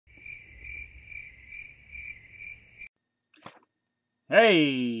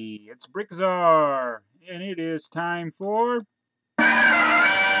Hey, it's BrickTsar, and it is time for...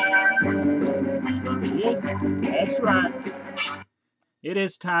 Yes, that's right. It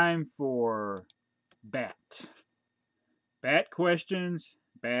is time for BAT. BAT questions,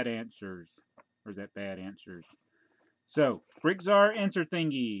 bad answers. Or is that bad answers? So, BrickTsar answer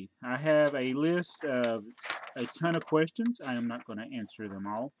thingy. I have a list of a ton of questions. I am not going to answer them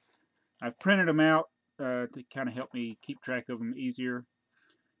all. I've printed them out to kind of help me keep track of them easier.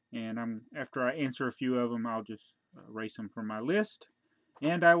 And after I answer a few of them, I'll just erase them from my list.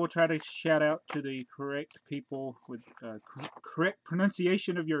 And I will try to shout out to the correct people with correct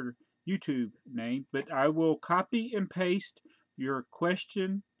pronunciation of your YouTube name. But I will copy and paste your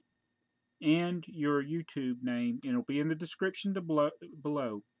question and your YouTube name, and it'll be in the description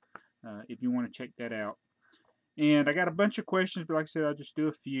below if you want to check that out. And I got a bunch of questions, but like I said, I'll just do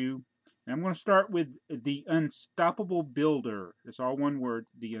a few. And I'm going to start with theUnstoppableBuilder. It's all one word,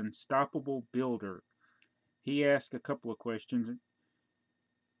 theUnstoppableBuilder. He asked a couple of questions.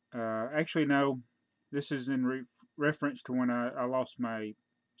 Actually, no, this is in reference to when I lost my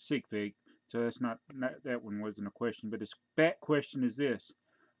sig fig. So that's not that one wasn't a question, but his back question is this: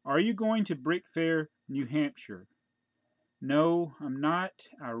 are you going to BrickFair, New Hampshire? No, I'm not.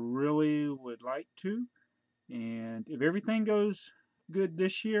 I really would like to, and if everything goes good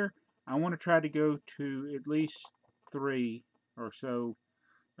this year, I want to try to go to at least 3 or so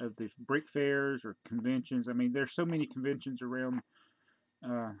of the brick fairs or conventions. I mean, there's so many conventions around.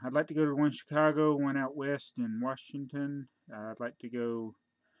 I'd like to go to one in Chicago, one out west in Washington. I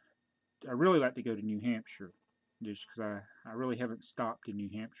really like to go to New Hampshire, just because I really haven't stopped in New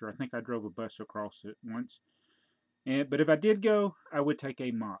Hampshire. I think I drove a bus across it once. But if I did go, I would take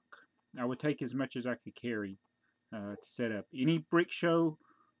a mock. I would take as much as I could carry to set up. Any brick show,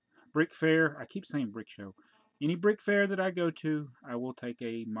 brick fair, I keep saying brick show. Any brick fair that I go to, I will take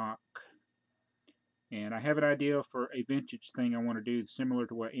a mock. And I have an idea for a vintage thing I want to do, similar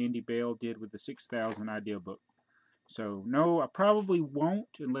to what Andy Bell did with the 6,000 idea book. So, no, I probably won't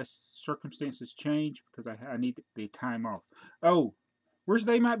unless circumstances change, because I need the time off. Oh, where's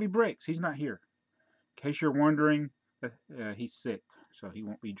They Might Be Bricks? He's not here. In case you're wondering, he's sick, so he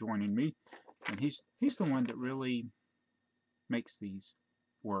won't be joining me. And he's the one that really makes these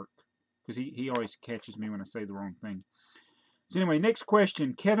work, because he always catches me when I say the wrong thing. So anyway, next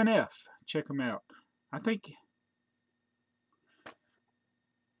question, Kevin F. Check him out. I think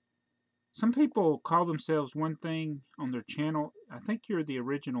some people call themselves one thing on their channel. I think you're the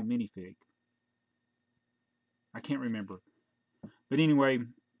original minifig. I can't remember. But anyway,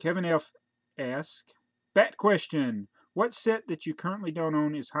 Kevin F. asked, bat question, what set that you currently don't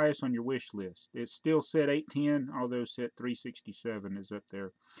own is highest on your wish list? It's still set 810, although set 367 is up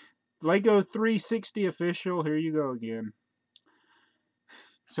there. Lego 360 official, here you go again.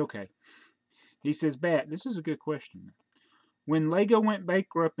 It's okay. He says, bat, this is a good question. When Lego went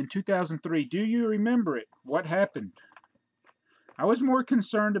bankrupt in 2003, do you remember it? What happened? I was more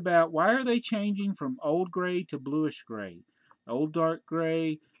concerned about why are they changing from old gray to bluish gray, old dark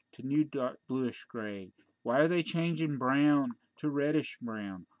gray to new dark bluish gray. Why are they changing brown to reddish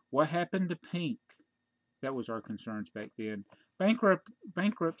brown? What happened to pink? That was our concerns back then.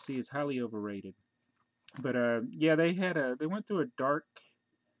 Bankruptcy is highly overrated. But yeah, they went through a dark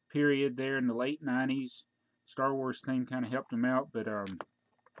period there in the late 90s. Star Wars thing kind of helped them out, but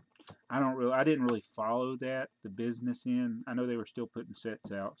I didn't really follow the business end. I know they were still putting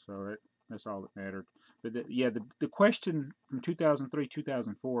sets out, so that's all that mattered. But the question from 2003,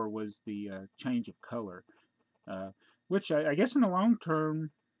 2004 was the change of color, which I guess in the long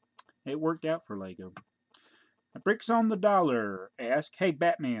term it worked out for Lego. BricksOnTheDollar asks, hey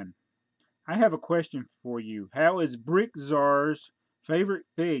Batman, I have a question for you. How is BrickTsar's favorite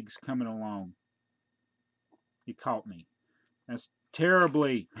figs coming along? You caught me. That's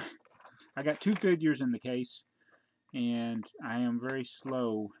terribly. I got 2 figures in the case, and I am very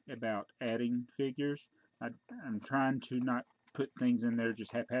slow about adding figures. I'm trying to not put things in there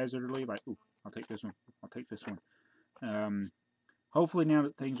just haphazardly, like, ooh, I'll take this one, I'll take this one. Hopefully now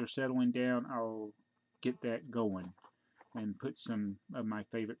that things are settling down, I'll get that going and put some of my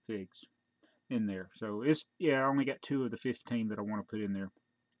favorite figs in there. So I only got 2 of the 15 that I want to put in there.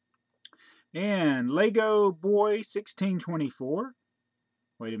 And Lego Boy 1624.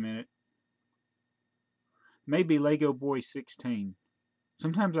 Wait a minute. Maybe Lego Boy 16.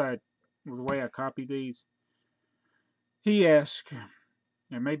 Sometimes with the way I copy these, he asked,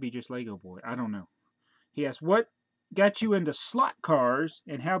 or maybe just Lego Boy, I don't know. He asked, what got you into slot cars,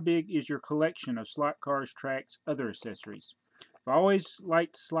 and how big is your collection of slot cars, tracks, other accessories? I've always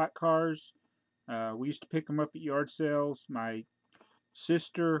liked slot cars. We used to pick them up at yard sales. My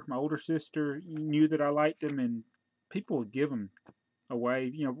sister, my older sister, knew that I liked them, and people would give them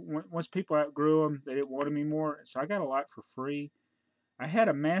away. You know, once people outgrew them, they didn't want them anymore. So I got a lot for free. I had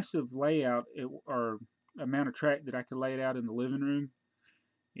a massive layout or amount of track that I could lay it out in the living room,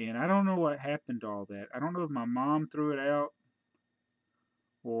 and I don't know what happened to all that. I don't know if my mom threw it out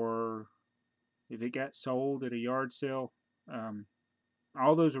or if it got sold at a yard sale.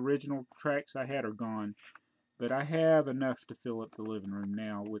 All those original tracks I had are gone, but I have enough to fill up the living room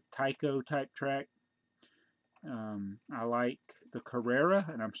now with Tyco type track. I like the Carrera,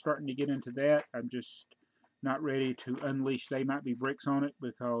 and I'm starting to get into that. I'm just not ready to unleash They Might Be Bricks on it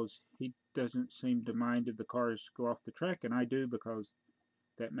because he doesn't seem to mind if the cars go off the track, and I do because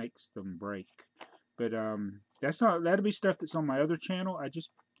that makes them break. But that'll be stuff that's on my other channel. I just,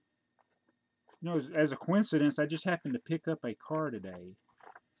 as a coincidence, I just happened to pick up a car today,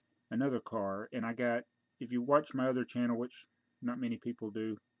 another car, and I got, if you watch my other channel, which not many people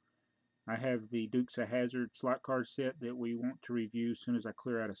do, I have the Dukes of Hazzard slot car set that we want to review as soon as I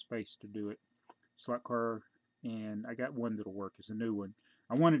clear out of space to do it. Slot car, and I got one that'll work. It's a new one.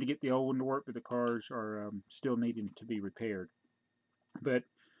 I wanted to get the old one to work, but the cars are still needing to be repaired. But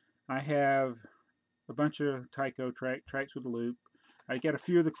I have a bunch of Tyco tracks with a loop. I got a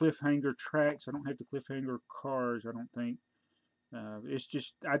few of the cliffhanger tracks. I don't have the cliffhanger cars, I don't think. It's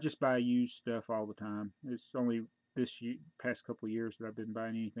just, I just buy used stuff all the time. It's only this past couple of years that I've been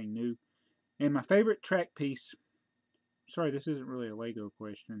buying anything new. And my favorite track piece, sorry, this isn't really a Lego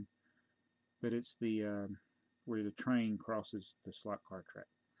question, but it's the where the train crosses the slot car track.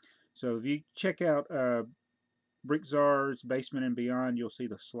 So if you check out BrickTsar's Basement and Beyond, you'll see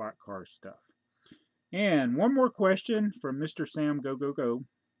the slot car stuff. And one more question from Mr. Sam Go.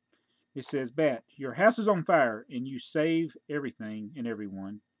 It says, Bat, your house is on fire and you save everything and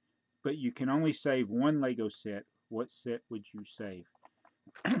everyone, but you can only save one Lego set. What set would you save?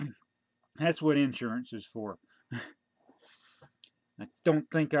 That's what insurance is for. I don't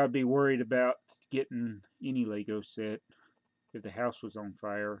think I'd be worried about getting any Lego set if the house was on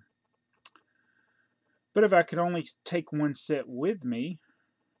fire. But if I could only take one set with me,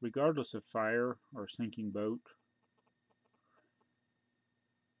 regardless of fire or sinking boat,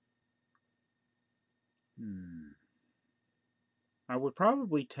 I would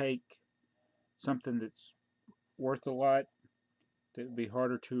probably take something that's worth a lot, that would be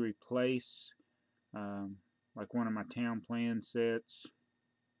harder to replace, like one of my town plan sets,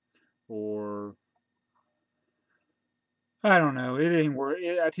 or I don't know. It ain't worth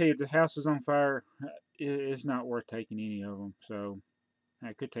it. I tell you, if the house is on fire, it's not worth taking any of them. So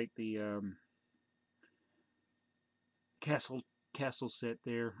I could take the castle set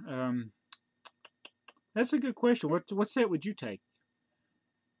there. That's a good question. What set would you take?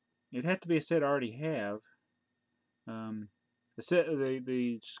 It'd have to be a set I already have.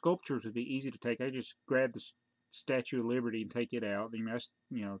 The sculptures would be easy to take. I just grab the Statue of Liberty and take it out. I mean, that's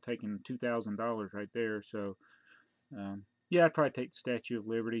taking $2,000 right there. So yeah, I'd probably take the Statue of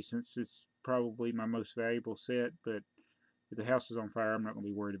Liberty since it's probably my most valuable set. But if the house is on fire, I'm not going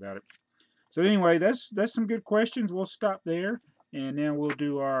to be worried about it. So anyway, that's some good questions. We'll stop there, and now we'll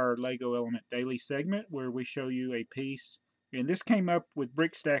do our Lego Element Daily segment where we show you a piece. And this came up with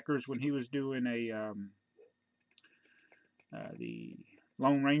Brick Stackers when he was doing the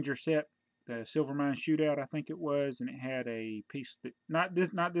Lone Ranger set, the Silver Mine Shootout, I think it was, and it had a piece that not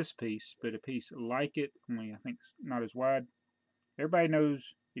this piece, but a piece like it, only I think not as wide. Everybody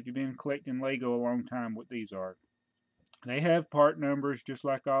knows, if you've been collecting Lego a long time, what these are. They have part numbers just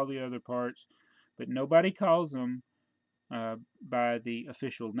like all the other parts, but nobody calls them by the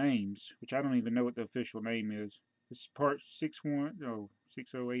official names, which I don't even know what the official name is. This is part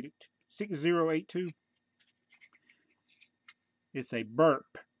 6082. It's a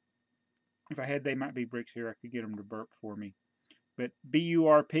burp. If I had They Might Be Bricks here, I could get them to burp for me. But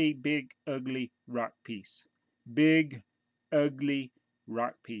B-U-R-P, big, ugly rock piece. Big, ugly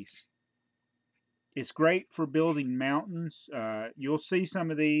rock piece. It's great for building mountains. You'll see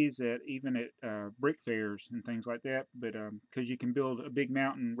some of these even at brick fairs and things like that, but because you can build a big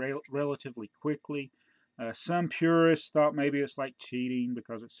mountain relatively quickly. Some purists thought maybe it's like cheating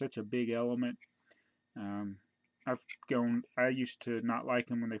because it's such a big element. I used to not like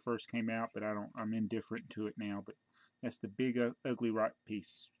them when they first came out, but I'm indifferent to it now. But that's the big ugly rock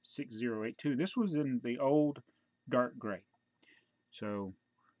piece, 6082. This was in the old dark gray. So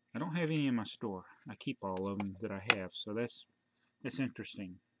I don't have any in my store. I keep all of them that I have, so that's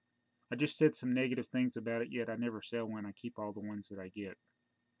interesting. I just said some negative things about it, yet I never sell one. I keep all the ones that I get.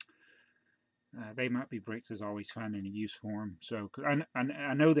 They Might Be Bricks is always finding a use for them. So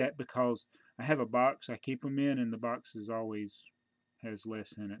I know that because I have a box I keep them in, and the box is always has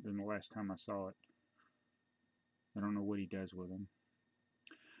less in it than the last time I saw it. I don't know what he does with them.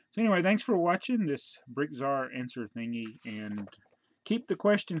 So anyway, thanks for watching this BrickTsar answer thingy, and keep the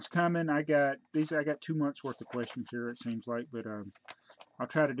questions coming. I got 2 months worth of questions here, it seems like, but I'll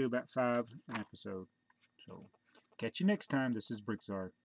try to do about 5 an episode. So catch you next time. This is BrickTsar.